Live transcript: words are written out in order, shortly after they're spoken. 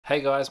Hey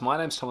guys, my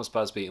name's Thomas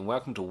Busby and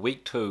welcome to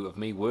week 2 of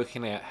me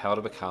working out how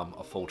to become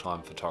a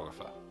full-time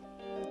photographer.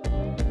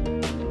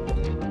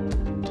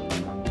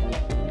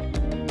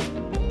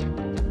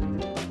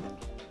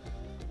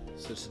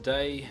 So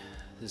today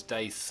is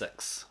day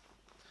 6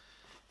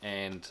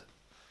 and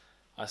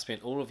I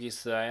spent all of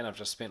yesterday and I've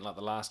just spent like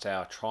the last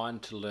hour trying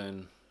to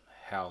learn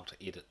how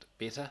to edit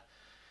better.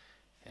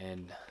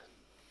 And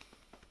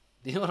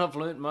you know what I've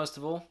learned most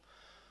of all?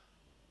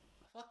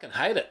 I fucking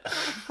hate it.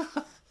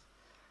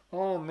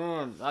 Oh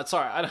man,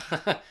 sorry,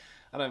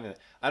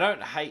 I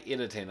don't hate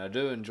editing. I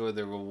do enjoy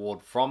the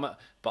reward from it,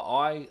 but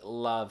I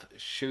love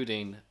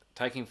shooting,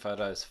 taking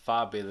photos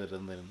far better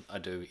than I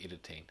do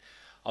editing.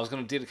 I was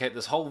going to dedicate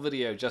this whole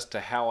video just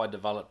to how I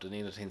developed an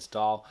editing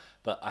style,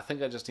 but I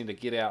think I just need to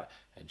get out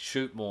and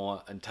shoot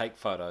more and take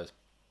photos,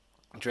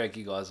 drag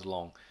you guys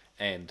along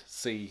and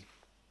see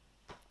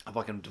if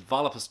I can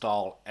develop a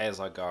style as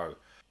I go.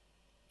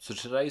 So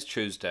today's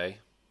Tuesday,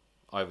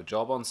 I have a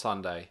job on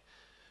Sunday,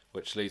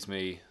 which leaves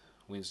me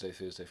Wednesday,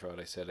 Thursday,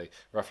 Friday, Saturday,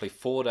 roughly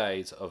 4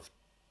 days of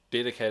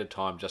dedicated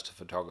time just to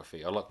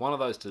photography. I'd like one of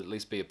those to at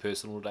least be a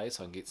personal day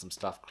so I can get some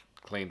stuff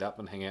cleaned up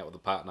and hang out with a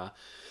partner,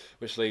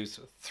 which leaves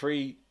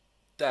 3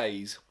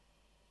 days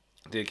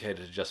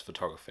dedicated to just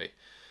photography,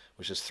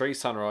 which is 3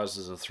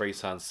 sunrises and 3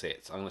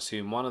 sunsets. I'm going to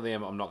assume one of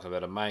them I'm not going to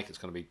be able to make. It's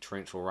going to be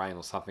torrential rain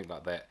or something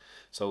like that.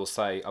 So we'll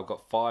say I've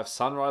got 5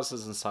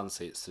 sunrises and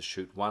sunsets to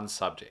shoot one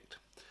subject.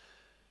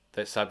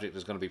 That subject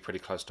is going to be pretty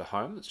close to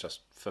home. It's just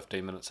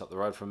 15 minutes up the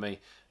road from me,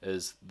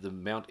 is the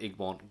Mt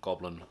Egmont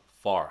Goblin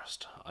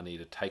Forest. I need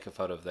to take a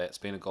photo of that. It's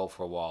been a goal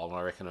for a while, and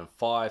I reckon in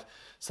 5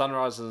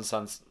 sunrises and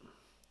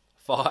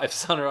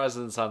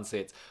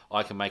sunsets,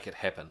 I can make it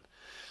happen.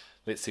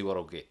 Let's see what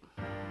I'll get.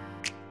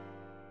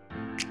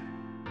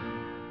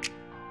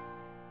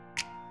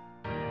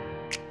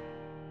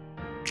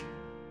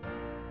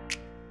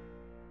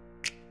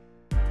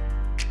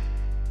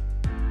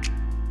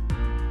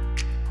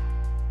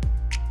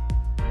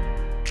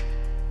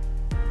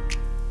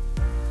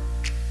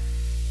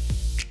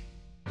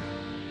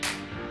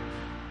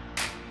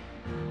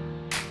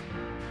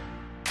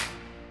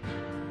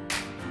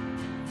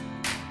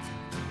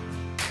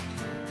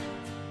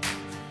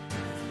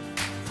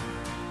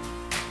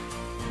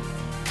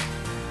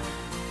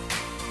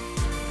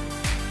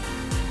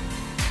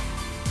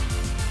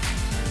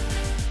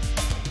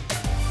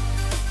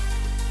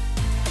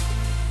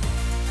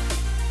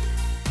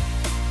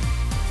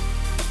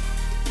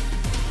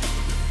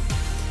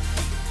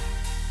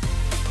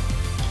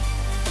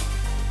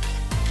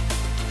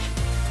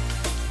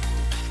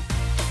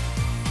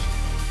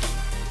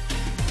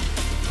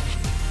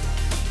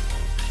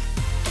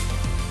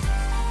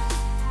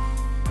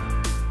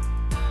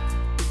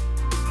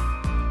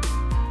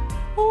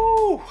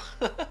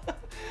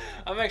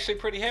 I'm actually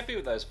pretty happy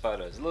with those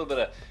photos. A little bit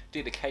of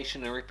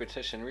dedication and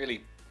repetition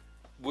really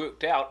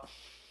worked out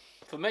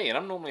for me, and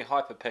I'm normally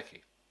hyper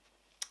picky.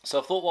 So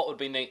I thought what would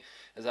be neat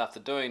is after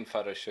doing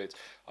photo shoots,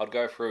 I'd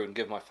go through and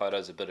give my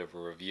photos a bit of a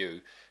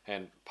review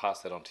and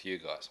pass that on to you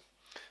guys.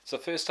 So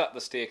first up,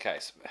 the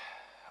staircase.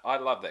 I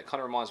love that.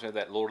 Kind of reminds me of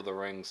that Lord of the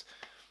Rings.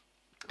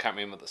 Can't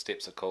remember what the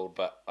steps are called,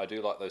 but I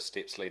do like those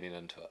steps leading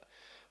into it.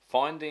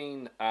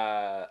 Finding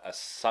a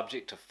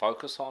subject to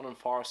focus on in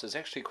forest is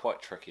actually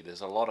quite tricky.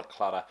 There's a lot of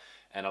clutter,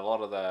 and a lot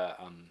of the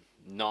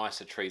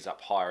nicer trees up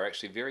high are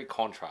actually very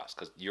contrast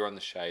because you're in the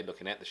shade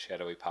looking at the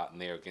shadowy part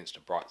and they're against a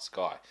bright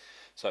sky.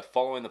 So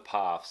following the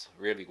paths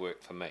really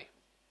worked for me.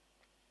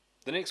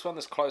 The next one,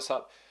 this close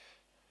up,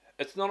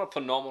 it's not a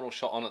phenomenal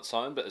shot on its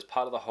own, but as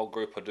part of the whole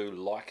group I do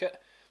like it.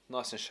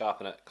 Nice and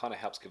sharp, and it kind of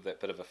helps give that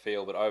bit of a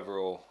feel, but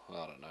overall,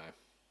 I don't know.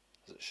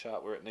 Is it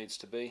sharp where it needs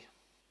to be?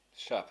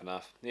 Sharp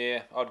enough.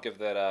 Yeah, I'd give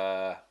that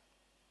a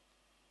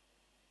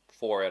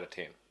 4 out of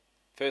 10.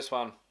 First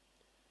one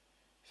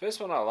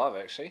I love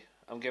actually.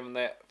 I'm giving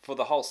that, for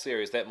the whole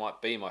series, that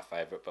might be my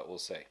favourite, but we'll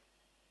see.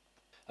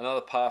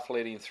 Another path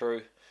leading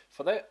through.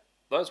 For that,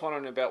 those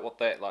wondering about what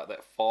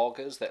that fog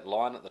is, that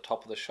line at the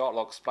top of the shot,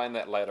 I'll explain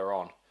that later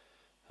on.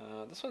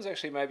 This one's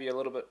actually maybe a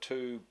little bit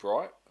too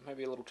bright,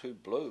 maybe a little too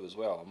blue as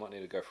well. I might need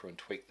to go through and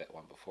tweak that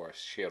one before I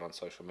share it on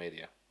social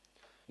media.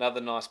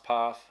 Another nice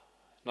path.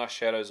 Nice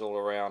shadows all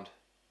around.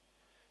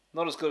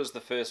 Not as good as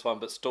the first one,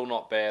 but still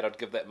not bad. I'd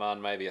give that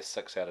man maybe a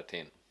 6 out of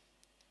 10.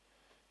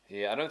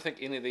 Yeah, I don't think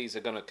any of these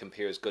are going to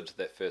compare as good to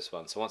that first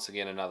one. So once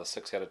again, another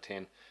 6 out of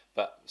 10.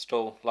 But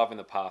still loving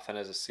the path. And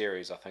as a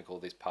series, I think all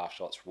these path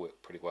shots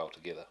work pretty well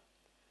together.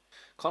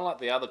 Kind of like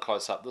the other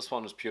close-up, this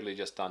one was purely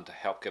just done to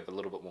help give a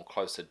little bit more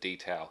closer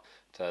detail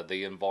to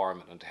the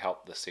environment and to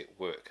help the set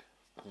work.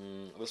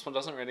 This one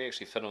doesn't really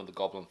actually fit in with the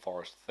Goblin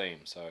Forest theme.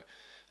 So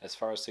as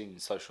far as seeing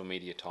social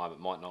media time, it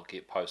might not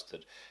get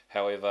posted.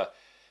 However,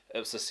 it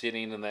was the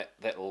setting and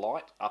that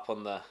light up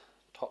on the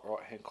top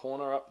right hand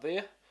corner up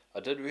there.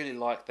 I did really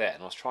like that,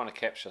 and I was trying to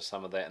capture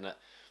some of that, and it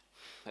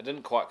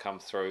didn't quite come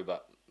through,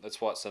 but that's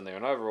why it's in there.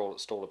 And overall,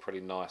 it's still a pretty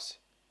nice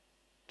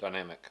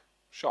dynamic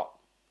shot.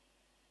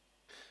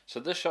 So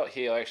this shot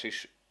here I actually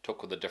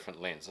took with a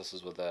different lens. This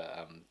is with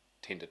a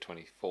 10 to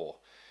 24.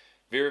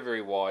 Very,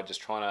 very wide,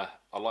 just trying to,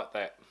 I like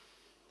that,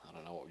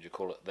 what would you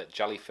call it, that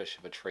jellyfish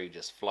of a tree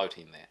just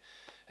floating there.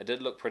 It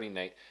did look pretty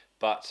neat,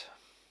 but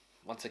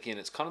once again,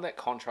 it's kind of that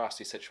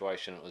contrasty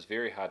situation. It was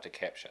very hard to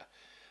capture.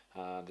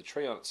 The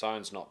tree on its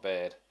own is not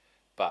bad,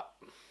 but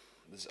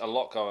there's a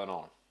lot going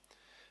on.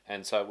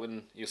 And so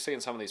when you'll see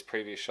in some of these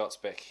previous shots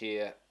back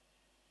here,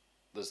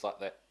 there's like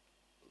that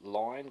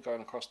line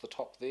going across the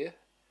top there,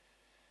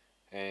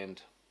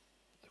 and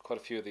quite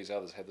a few of these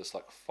others had this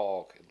like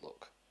fog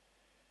look.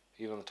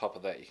 Even on the top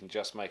of that, you can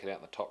just make it out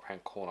in the top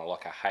hand corner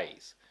like a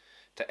haze.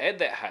 To add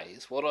that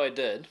haze, what I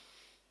did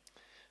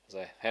is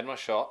I had my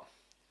shot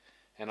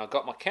and I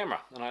got my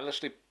camera and I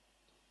literally,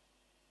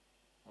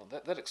 well,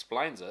 that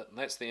explains it, and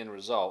that's the end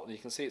result. And you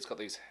can see it's got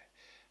these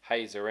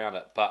haze around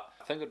it, but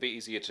I think it'd be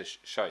easier to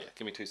show you.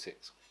 Give me 2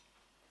 secs.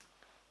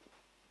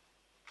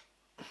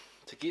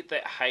 To get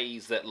that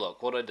haze, that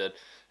look, what I did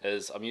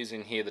is I'm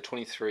using here the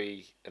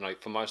 23, and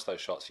for most of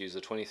those shots use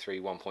the 23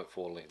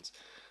 1.4 lens.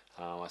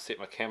 I set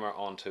my camera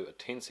onto a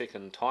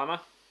 10-second timer,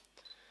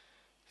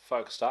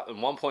 focused up, and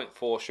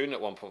 1.4, shooting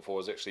at 1.4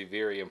 is actually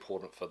very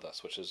important for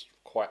this, which is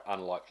quite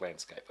unlike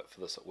landscape, but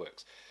for this it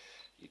works.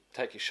 You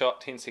take your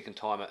shot, 10-second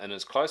timer, and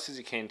as close as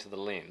you can to the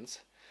lens,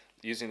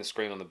 using the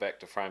screen on the back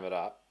to frame it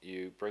up,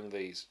 you bring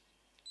these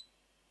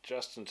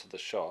just into the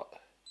shot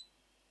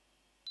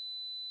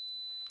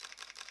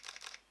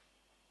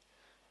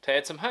to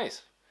add some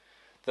haze.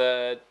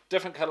 The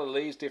different colour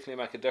leaves definitely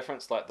make a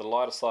difference. Like the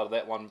lighter side of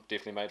that one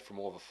definitely made for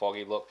more of a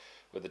foggy look,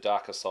 where the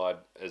darker side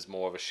is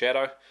more of a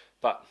shadow.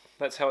 But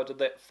that's how I did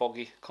that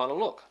foggy kind of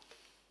look.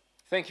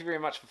 Thank you very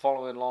much for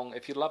following along.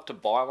 If you'd love to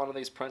buy one of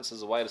these prints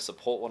as a way to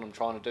support what I'm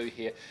trying to do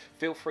here,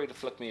 feel free to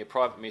flick me a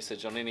private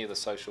message on any of the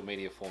social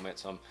media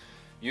formats I'm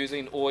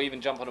using, or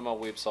even jump onto my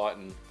website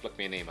and flick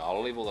me an email.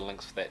 I'll leave all the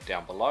links for that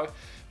down below.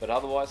 But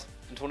otherwise,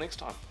 until next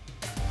time.